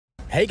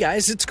Hey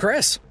guys, it's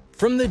Chris.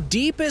 From the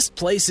deepest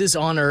places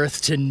on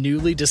Earth to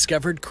newly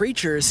discovered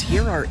creatures,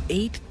 here are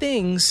 8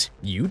 things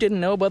you didn't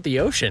know about the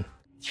ocean.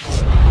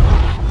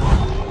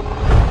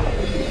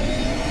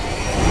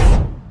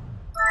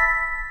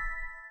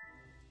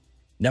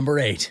 Number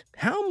 8.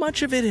 How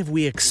much of it have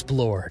we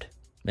explored?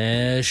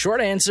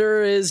 Short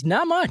answer is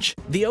not much.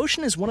 The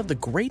ocean is one of the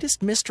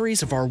greatest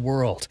mysteries of our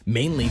world,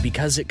 mainly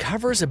because it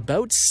covers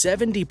about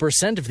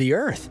 70% of the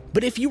Earth.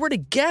 But if you were to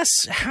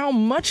guess how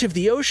much of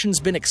the ocean's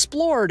been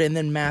explored and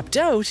then mapped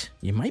out,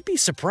 you might be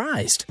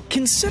surprised.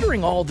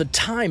 Considering all the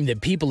time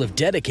that people have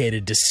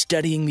dedicated to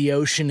studying the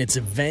ocean, its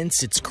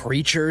events, its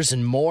creatures,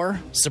 and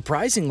more,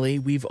 surprisingly,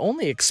 we've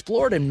only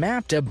explored and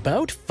mapped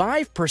about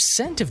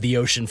 5% of the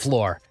ocean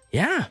floor.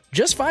 Yeah,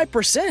 just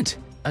 5%.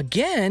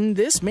 Again,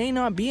 this may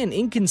not be an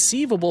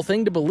inconceivable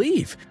thing to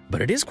believe,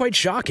 but it is quite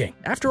shocking.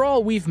 After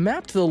all, we've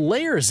mapped the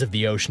layers of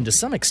the ocean to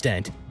some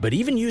extent, but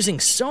even using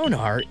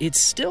sonar, it's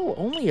still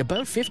only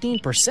about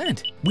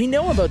 15%. We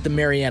know about the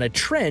Mariana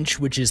Trench,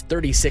 which is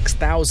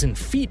 36,000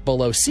 feet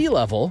below sea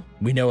level.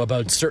 We know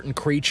about certain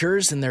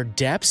creatures and their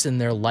depths and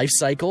their life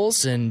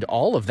cycles and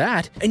all of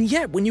that. And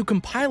yet, when you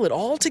compile it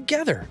all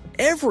together,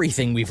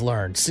 everything we've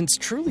learned since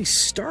truly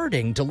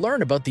starting to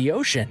learn about the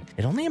ocean,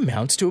 it only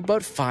amounts to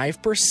about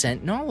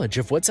 5% knowledge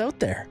of what's out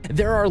there.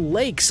 There are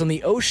lakes on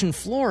the ocean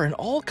floor and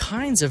all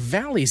kinds of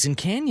valleys and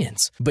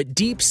canyons, but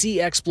deep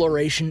sea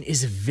exploration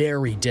is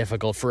very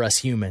difficult for us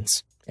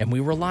humans, and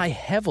we rely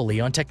heavily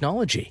on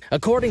technology.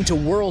 According to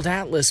World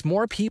Atlas,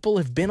 more people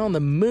have been on the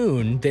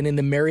moon than in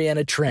the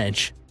Mariana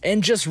Trench.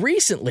 And just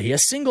recently, a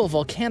single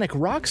volcanic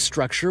rock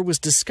structure was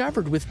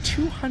discovered with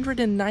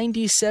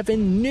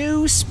 297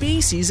 new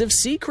species of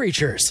sea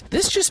creatures.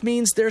 This just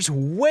means there's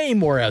way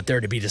more out there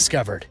to be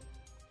discovered.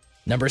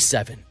 Number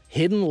 7.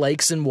 Hidden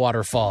lakes and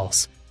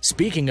waterfalls.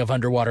 Speaking of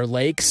underwater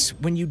lakes,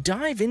 when you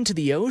dive into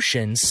the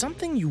ocean,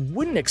 something you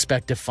wouldn't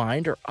expect to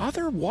find are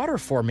other water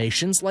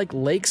formations like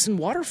lakes and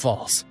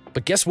waterfalls.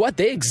 But guess what?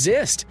 They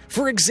exist.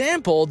 For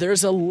example,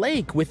 there's a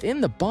lake within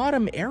the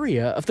bottom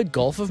area of the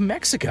Gulf of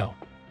Mexico.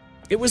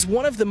 It was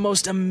one of the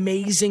most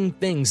amazing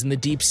things in the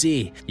deep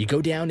sea. You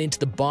go down into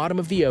the bottom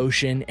of the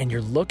ocean and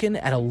you're looking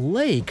at a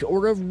lake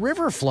or a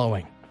river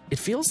flowing. It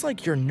feels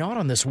like you're not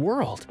on this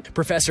world.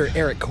 Professor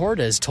Eric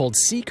Cordes told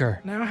Seeker,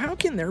 "Now how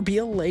can there be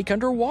a lake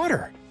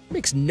underwater?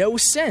 Makes no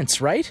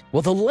sense, right?"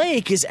 Well, the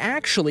lake is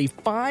actually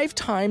 5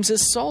 times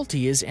as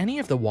salty as any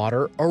of the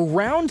water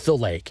around the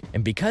lake,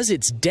 and because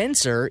it's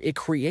denser, it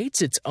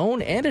creates its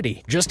own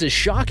entity. Just as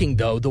shocking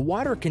though, the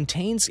water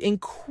contains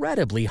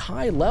incredibly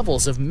high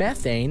levels of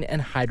methane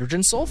and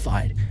hydrogen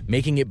sulfide,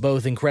 making it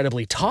both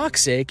incredibly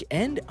toxic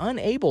and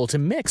unable to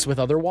mix with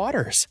other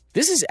waters.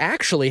 This is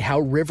actually how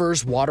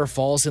rivers,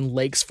 waterfalls, and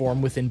lakes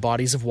form within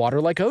bodies of water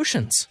like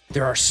oceans.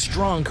 There are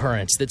strong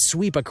currents that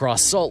sweep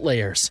across salt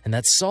layers, and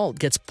that salt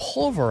gets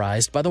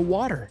pulverized by the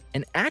water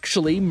and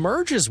actually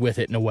merges with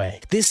it in a way.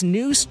 This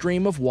new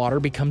stream of water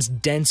becomes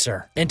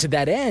denser, and to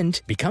that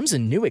end, becomes a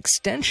new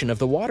extension of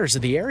the waters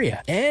of the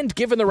area. And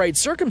given the right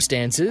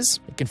circumstances,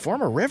 it can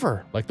form a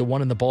river like the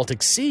one in the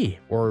Baltic Sea,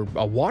 or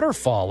a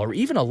waterfall, or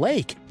even a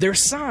lake. Their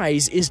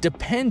size is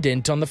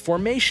dependent on the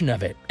formation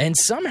of it, and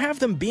some have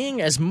them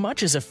being as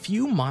much as a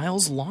few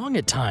miles long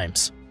at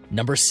times.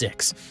 Number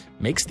 6.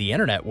 Makes the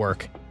internet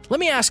work. Let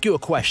me ask you a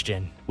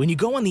question. When you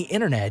go on the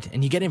internet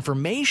and you get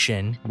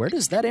information, where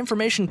does that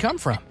information come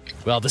from?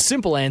 Well, the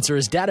simple answer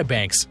is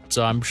databanks,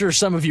 so I'm sure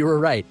some of you are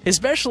right.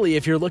 Especially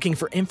if you're looking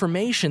for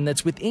information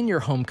that's within your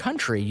home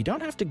country, you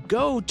don't have to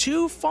go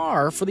too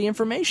far for the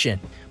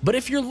information. But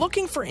if you're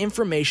looking for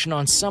information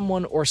on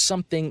someone or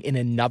something in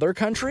another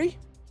country,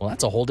 well,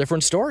 that's a whole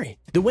different story.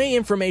 The way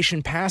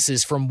information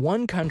passes from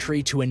one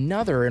country to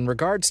another in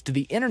regards to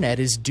the internet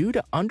is due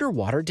to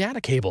underwater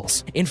data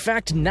cables. In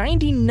fact,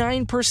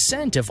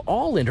 99% of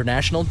all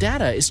international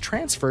data is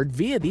transferred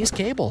via these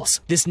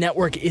cables. This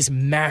network is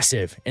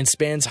massive and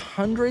spans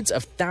hundreds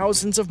of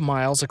thousands of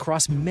miles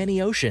across many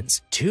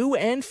oceans, to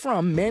and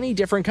from many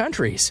different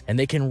countries, and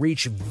they can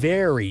reach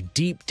very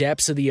deep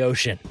depths of the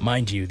ocean.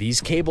 Mind you,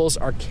 these cables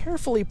are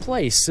carefully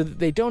placed so that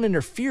they don't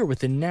interfere with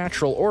the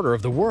natural order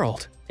of the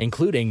world,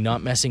 including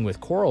not messing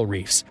with coral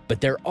reefs.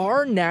 But there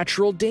are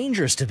natural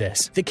dangers to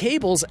this. The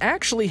cables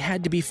actually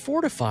had to be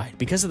fortified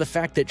because of the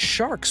fact that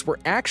sharks were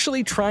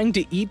actually trying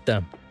to eat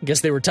them. I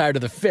guess they were tired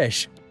of the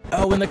fish.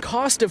 Oh, and the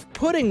cost of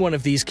putting one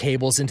of these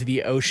cables into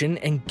the ocean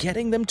and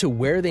getting them to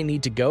where they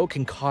need to go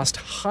can cost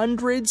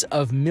hundreds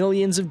of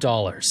millions of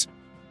dollars.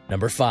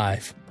 Number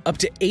 5. Up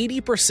to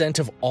 80%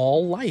 of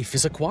all life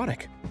is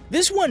aquatic.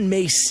 This one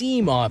may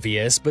seem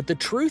obvious, but the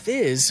truth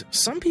is,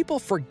 some people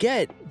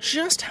forget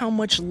just how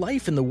much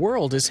life in the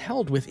world is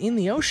held within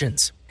the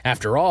oceans.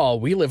 After all,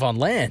 we live on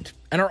land,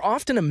 and are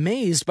often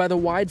amazed by the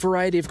wide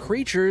variety of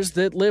creatures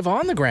that live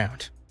on the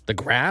ground. The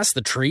grass,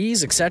 the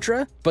trees,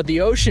 etc. But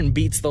the ocean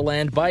beats the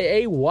land by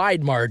a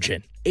wide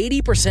margin.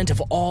 80%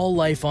 of all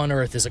life on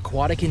Earth is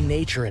aquatic in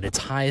nature at its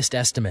highest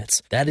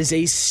estimates. That is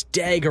a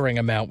staggering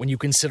amount when you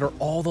consider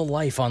all the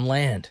life on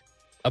land.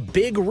 A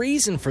big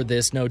reason for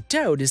this, no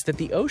doubt, is that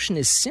the ocean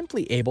is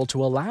simply able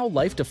to allow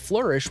life to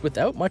flourish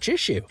without much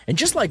issue. And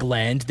just like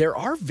land, there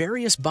are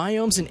various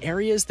biomes and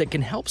areas that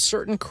can help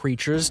certain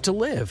creatures to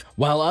live,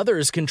 while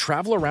others can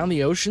travel around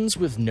the oceans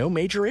with no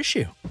major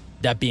issue.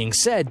 That being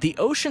said, the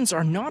oceans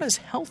are not as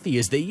healthy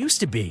as they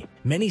used to be.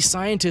 Many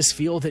scientists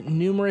feel that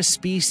numerous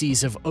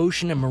species of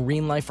ocean and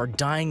marine life are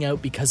dying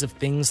out because of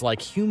things like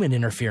human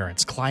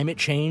interference, climate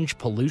change,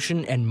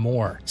 pollution, and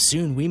more.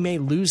 Soon we may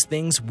lose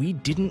things we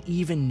didn't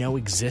even know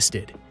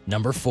existed.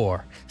 Number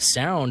 4.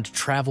 Sound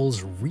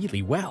travels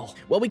really well.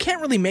 While we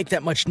can't really make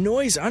that much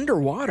noise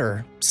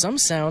underwater, some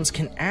sounds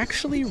can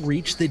actually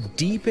reach the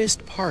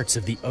deepest parts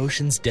of the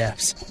ocean's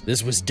depths.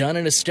 This was done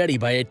in a study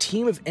by a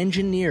team of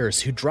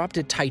engineers who dropped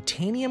a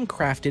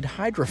titanium-crafted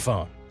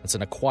hydrophone, that's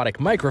an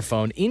aquatic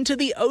microphone, into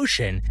the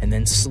ocean and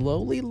then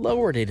slowly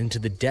lowered it into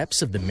the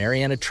depths of the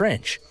Mariana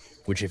Trench,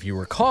 which, if you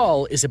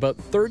recall, is about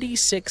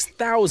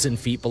 36,000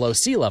 feet below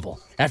sea level.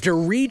 After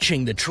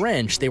reaching the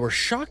trench, they were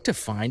shocked to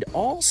find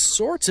all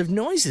sorts of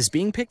noises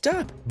being picked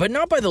up, but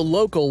not by the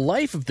local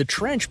life of the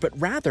trench, but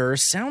rather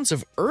sounds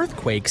of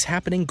earthquakes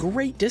happening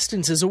great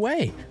distances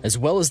away, as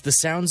well as the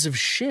sounds of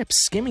ships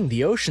skimming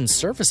the ocean's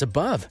surface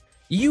above.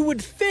 You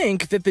would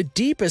think that the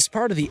deepest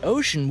part of the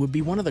ocean would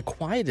be one of the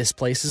quietest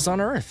places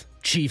on Earth,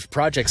 Chief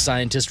Project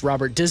Scientist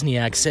Robert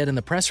Disniak said in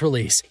the press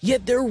release.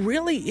 Yet there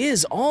really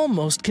is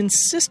almost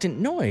consistent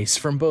noise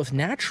from both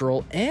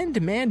natural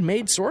and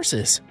man-made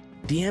sources.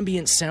 The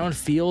ambient sound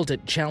field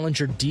at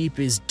Challenger Deep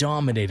is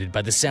dominated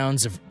by the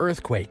sounds of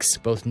earthquakes,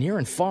 both near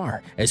and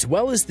far, as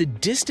well as the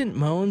distant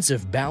moans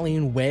of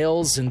baleen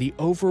whales and the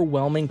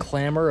overwhelming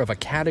clamor of a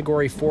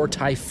Category 4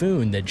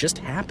 typhoon that just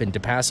happened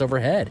to pass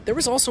overhead. There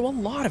was also a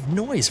lot of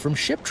noise from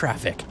ship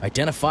traffic,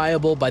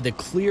 identifiable by the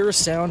clear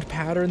sound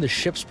pattern the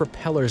ship's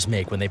propellers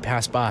make when they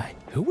pass by.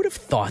 Who would have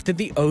thought that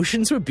the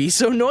oceans would be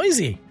so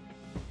noisy?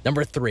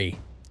 Number 3.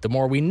 The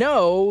more we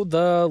know,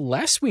 the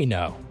less we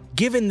know.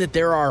 Given that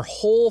there are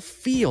whole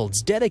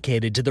fields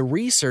dedicated to the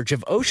research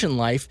of ocean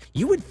life,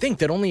 you would think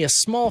that only a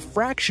small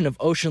fraction of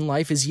ocean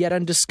life is yet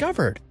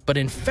undiscovered. But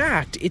in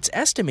fact, it's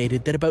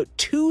estimated that about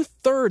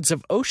 2/3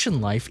 of ocean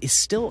life is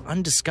still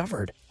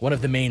undiscovered. One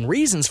of the main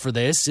reasons for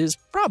this is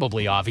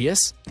probably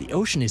obvious. The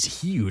ocean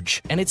is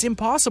huge, and it's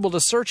impossible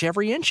to search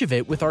every inch of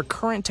it with our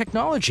current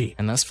technology,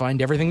 and thus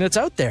find everything that's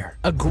out there.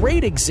 A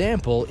great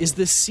example is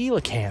the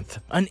coelacanth,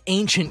 an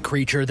ancient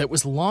creature that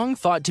was long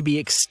thought to be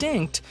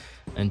extinct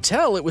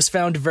until it was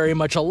found very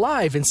much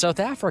alive in South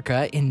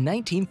Africa in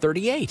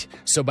 1938.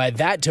 So by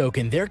that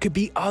token, there could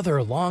be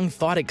other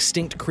long-thought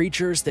extinct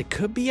creatures that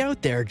could be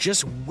out there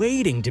just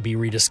waiting to be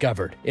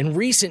rediscovered. In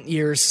recent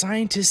years,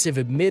 scientists have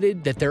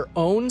admitted that their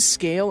own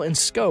scale and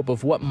scope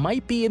of what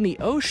might be in the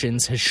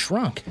oceans has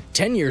shrunk.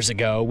 10 years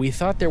ago, we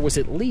thought there was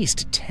at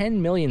least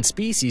 10 million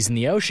species in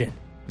the ocean.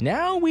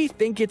 Now we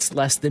think it's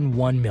less than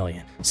 1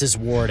 million, says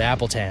Ward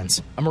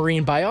Appletans, a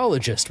marine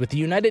biologist with the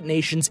United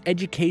Nations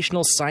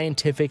Educational,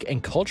 Scientific,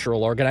 and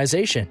Cultural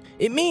Organization.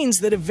 It means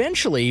that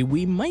eventually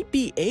we might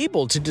be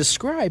able to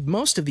describe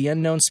most of the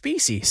unknown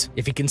species.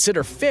 If you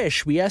consider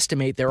fish, we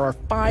estimate there are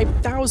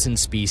 5,000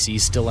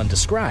 species still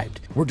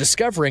undescribed. We're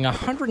discovering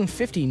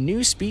 150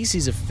 new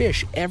species of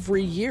fish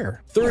every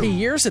year. 30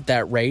 years at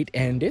that rate,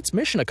 and it's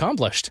mission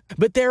accomplished.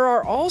 But there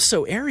are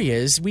also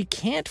areas we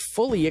can't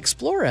fully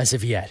explore as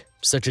of yet,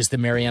 such as the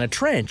Mariana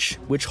Trench,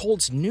 which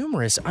holds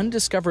numerous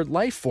undiscovered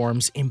life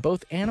forms in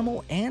both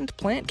animal and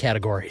plant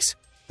categories.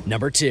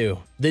 Number 2.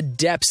 The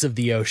depths of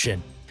the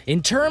ocean.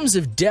 In terms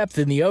of depth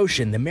in the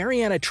ocean, the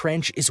Mariana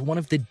Trench is one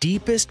of the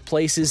deepest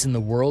places in the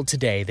world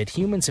today that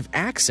humans have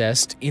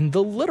accessed in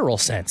the literal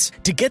sense.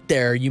 To get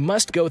there, you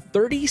must go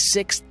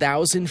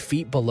 36,000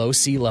 feet below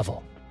sea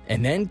level,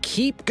 and then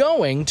keep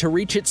going to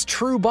reach its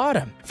true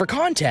bottom. For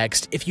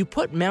context, if you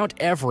put Mount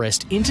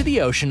Everest into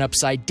the ocean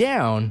upside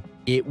down,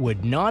 it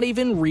would not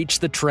even reach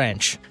the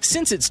trench.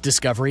 Since its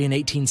discovery in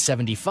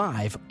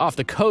 1875, off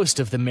the coast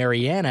of the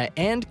Mariana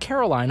and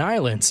Caroline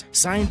Islands,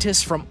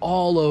 scientists from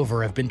all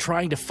over have been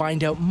trying to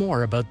find out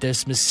more about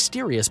this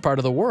mysterious part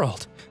of the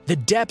world. The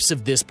depths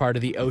of this part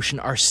of the ocean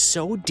are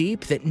so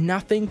deep that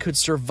nothing could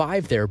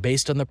survive there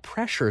based on the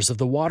pressures of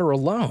the water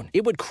alone.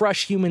 It would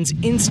crush humans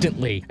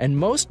instantly, and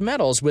most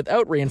metals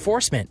without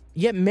reinforcement.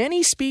 Yet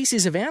many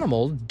species of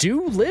animal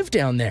do live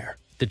down there.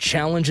 The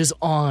challenge is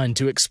on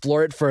to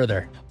explore it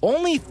further.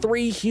 Only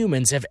 3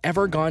 humans have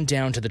ever gone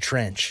down to the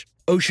trench.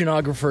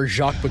 Oceanographer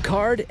Jacques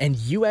Piccard and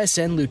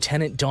USN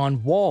Lieutenant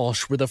Don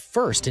Walsh were the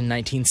first in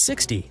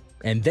 1960.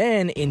 And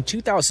then, in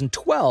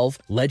 2012,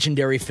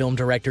 legendary film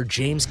director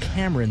James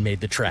Cameron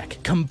made the trek.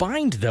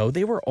 Combined, though,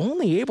 they were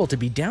only able to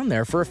be down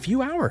there for a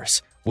few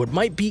hours. What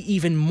might be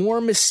even more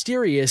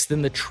mysterious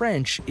than the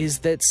trench is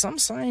that some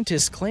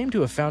scientists claim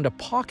to have found a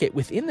pocket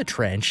within the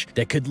trench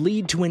that could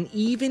lead to an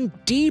even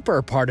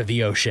deeper part of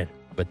the ocean.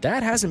 But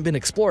that hasn't been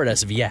explored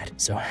as of yet.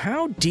 So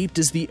how deep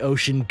does the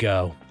ocean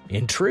go?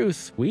 In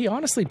truth, we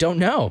honestly don't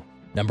know.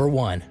 Number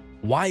 1.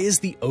 Why is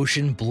the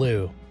ocean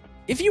blue?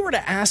 If you were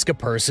to ask a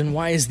person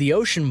why is the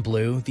ocean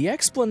blue, the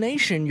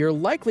explanation you're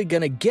likely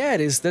gonna get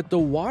is that the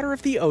water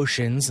of the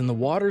oceans and the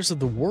waters of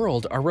the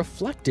world are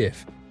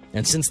reflective.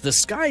 And since the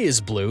sky is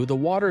blue, the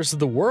waters of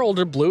the world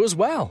are blue as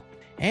well.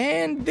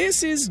 And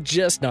this is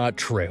just not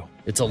true.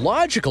 It's a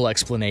logical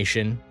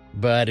explanation,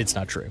 but it's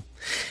not true.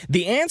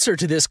 The answer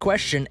to this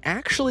question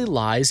actually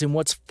lies in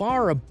what's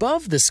far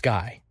above the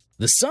sky,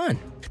 the sun.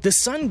 The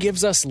sun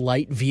gives us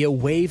light via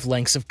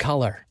wavelengths of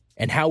color.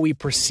 And how we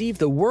perceive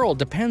the world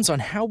depends on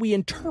how we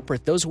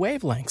interpret those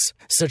wavelengths,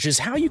 such as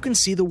how you can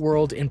see the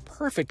world in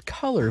perfect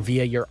color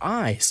via your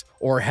eyes,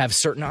 or have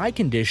certain eye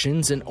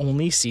conditions and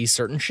only see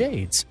certain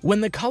shades.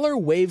 When the color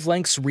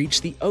wavelengths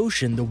reach the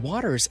ocean, the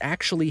waters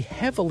actually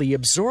heavily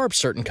absorb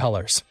certain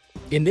colors.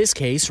 In this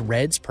case,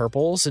 reds,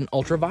 purples, and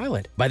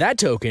ultraviolet. By that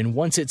token,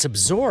 once it's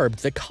absorbed,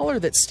 the color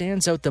that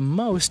stands out the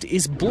most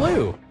is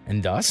blue,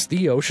 and thus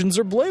the oceans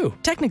are blue.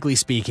 Technically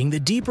speaking, the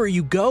deeper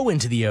you go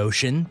into the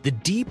ocean, the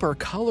deeper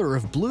color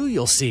of blue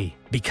you'll see,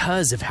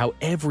 because of how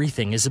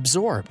everything is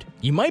absorbed.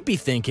 You might be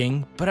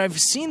thinking, but I've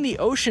seen the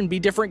ocean be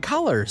different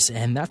colors,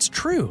 and that's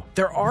true.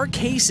 There are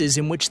cases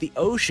in which the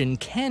ocean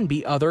can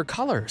be other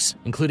colors,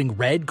 including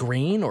red,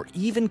 green, or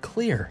even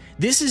clear.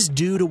 This is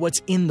due to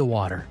what's in the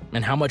water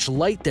and how much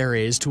light there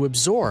is to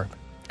absorb,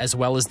 as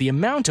well as the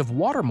amount of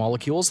water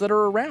molecules that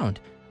are around.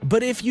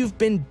 But if you've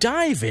been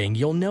diving,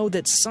 you'll know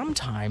that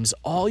sometimes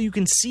all you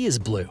can see is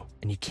blue,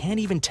 and you can't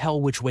even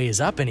tell which way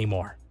is up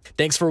anymore.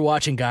 Thanks for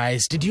watching,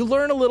 guys. Did you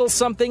learn a little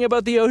something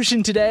about the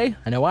ocean today?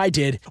 I know I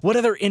did. What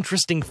other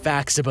interesting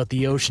facts about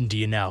the ocean do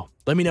you know?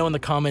 Let me know in the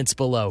comments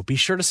below. Be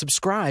sure to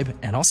subscribe,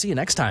 and I'll see you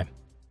next time.